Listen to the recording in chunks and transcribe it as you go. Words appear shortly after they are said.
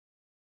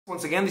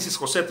Once again, this is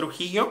Jose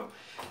Trujillo.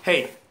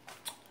 Hey,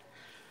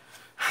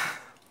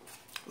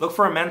 look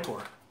for a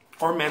mentor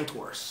or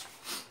mentors.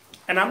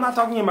 And I'm not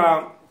talking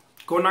about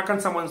go knock on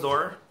someone's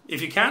door.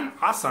 If you can,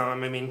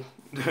 awesome. I mean,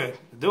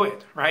 do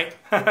it, right?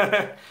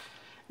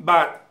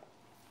 But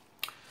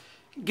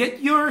get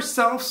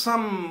yourself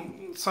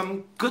some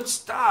good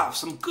stuff,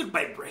 some good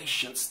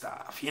vibration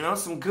stuff, you know,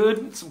 some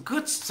good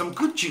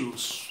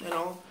juice, you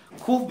know,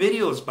 cool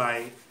videos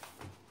by,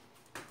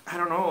 I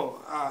don't know,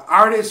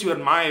 artists you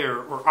admire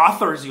or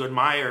authors you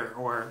admire,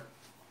 or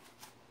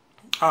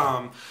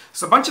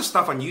it's a bunch of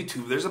stuff on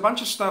YouTube. There's a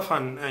bunch of stuff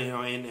on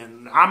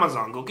in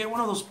Amazon. Go get one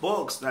of those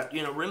books that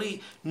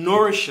really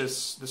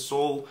nourishes the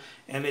soul,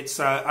 and it's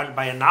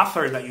by an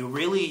author that you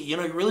really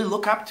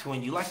look up to,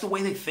 and you like the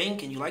way they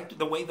think, and you like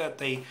the way that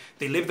they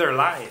live their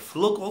life.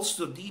 Look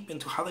also deep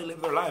into how they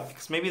live their life,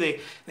 because maybe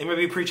they may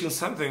be preaching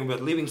something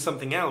but living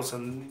something else,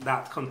 and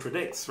that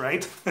contradicts,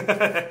 right?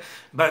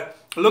 But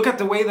look at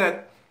the way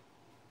that.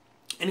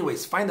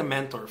 Anyways, find a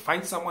mentor.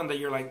 Find someone that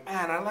you're like,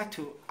 man, I like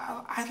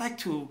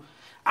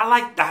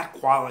that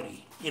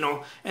quality, you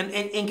know,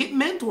 and get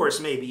mentors.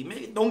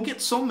 Maybe don't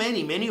get so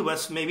many. Many of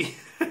us maybe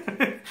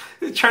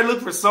try to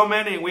look for so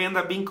many, and we end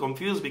up being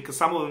confused because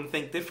some of them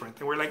think different,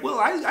 and we're like, well,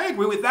 I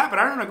agree with that, but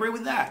I don't agree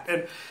with that.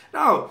 And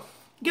no,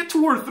 get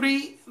 2 or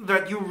 3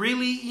 that you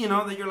really,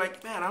 that you're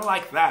like, man, I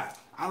like that,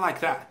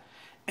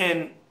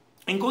 and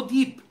go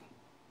deep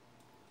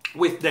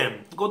with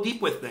them. Go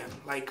deep with them.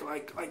 Like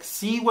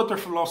see what their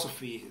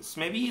philosophy is.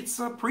 Maybe it's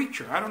a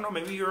preacher. I don't know.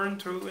 Maybe you're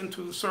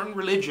into certain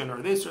religion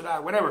or this or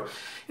that, whatever.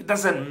 It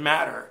doesn't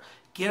matter.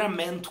 Get a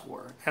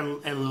mentor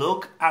and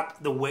look at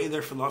the way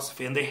their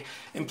philosophy,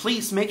 and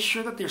please make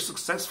sure that they're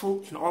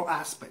successful in all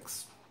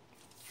aspects.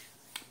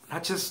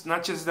 Not just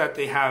that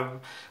they have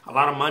a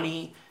lot of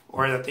money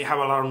or that they have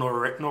a lot of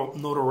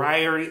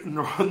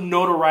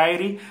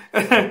notoriety.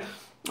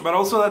 But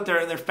also that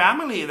their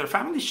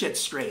family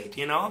shit's straight,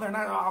 They're not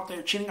out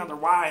there cheating on their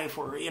wife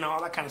or,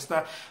 all that kind of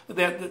stuff.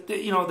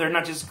 They're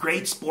not just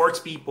great sports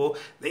people.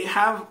 They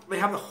have the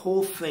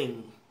whole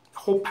thing, the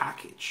whole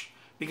package.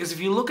 Because if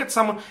you look at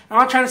someone, I'm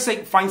not trying to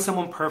say find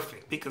someone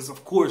perfect, because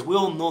of course we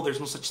all know there's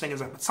no such thing as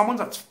that. But someone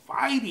that's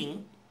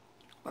fighting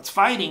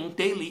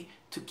daily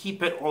to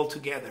keep it all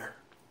together.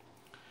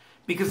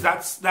 Because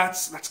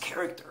that's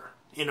character.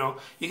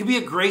 You can be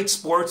a great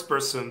sports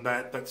person,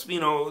 but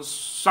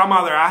some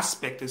other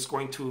aspect is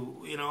going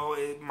to,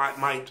 it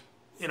might,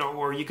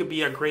 or you could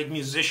be a great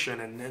musician,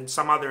 and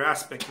some other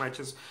aspect might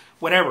just,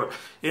 whatever,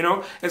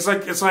 It's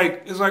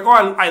like,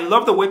 oh, I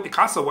love the way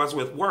Picasso was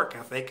with work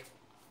ethic,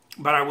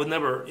 but I would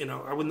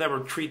never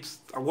treat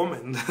a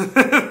woman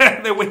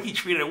the way he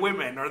treated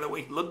women, or the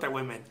way he looked at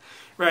women,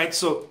 right?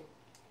 So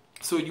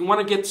you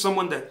want to get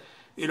someone that,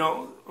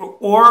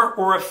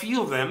 or a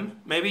few of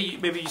them. Maybe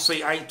you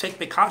say, I take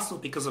Picasso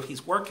because of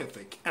his work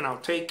ethic, and I'll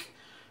take,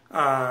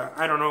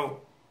 I don't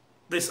know,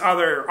 this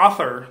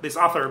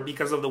author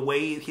because of the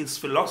way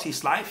his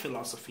life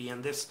philosophy,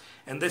 and this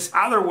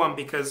other one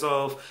because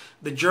of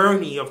the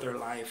journey of their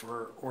life,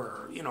 or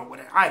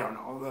whatever, I don't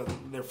know,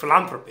 they're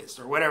philanthropists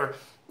or whatever,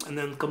 and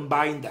then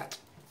combine that.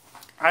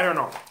 I don't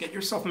know. Get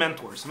yourself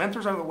mentors.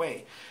 Mentors are the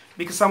way,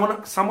 because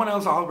someone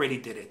else already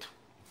did it.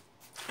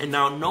 And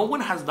now no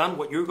one has done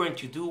what you're going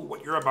to do,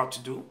 what you're about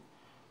to do,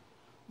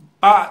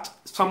 but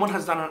someone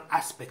has done an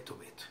aspect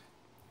of it,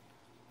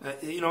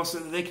 so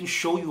that they can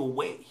show you a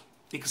way.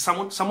 Because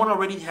someone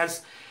already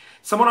has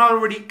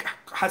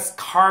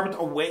carved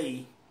a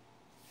way,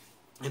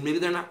 and maybe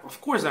they're not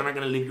going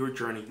to live your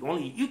journey.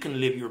 Only you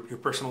can live your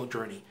personal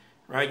journey,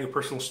 right? Your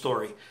personal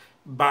story.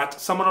 But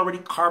someone already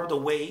carved a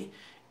way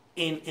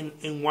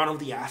in one of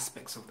the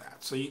aspects of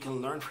that, so you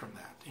can learn from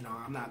that.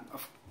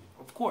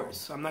 Of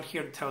course, I'm not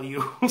here to tell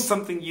you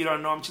something you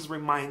don't know. I'm just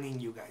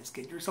reminding you guys.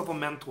 Get yourself a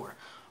mentor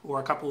or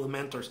a couple of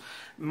mentors.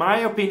 My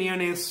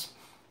opinion is,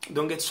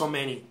 don't get so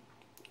many,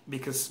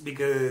 because many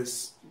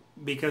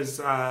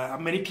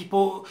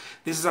people.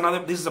 This is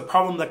a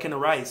problem that can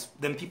arise.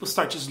 Then people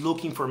start just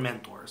looking for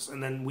mentors,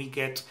 and then we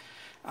get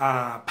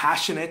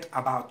passionate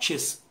about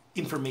just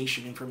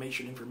information, and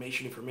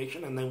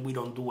then we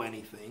don't do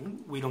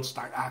anything. We don't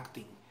start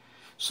acting.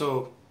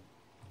 So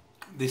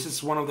this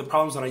is one of the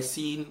problems that I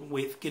see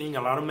with getting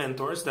a lot of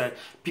mentors, that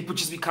people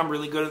just become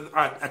really good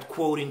at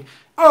quoting,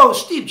 oh,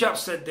 Steve Jobs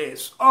said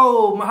this,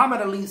 oh,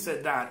 Muhammad Ali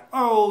said that,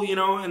 oh,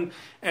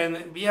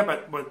 and yeah,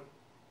 but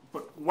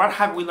what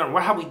have we learned?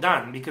 What have we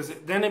done? Because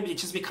then it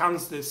just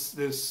becomes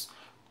this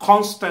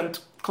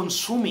constant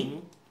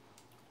consuming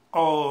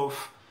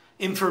of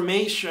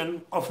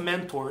information of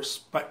mentors,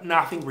 but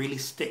nothing really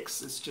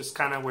sticks. It's just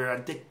kind of, we're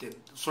addicted,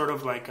 sort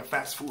of like a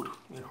fast food,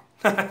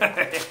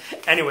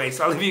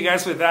 Anyways, I'll leave you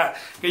guys with that.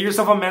 Get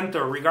yourself a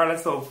mentor,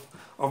 regardless of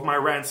my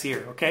rants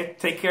here, okay?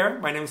 Take care.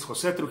 My name is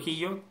Jose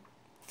Trujillo.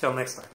 Till next time.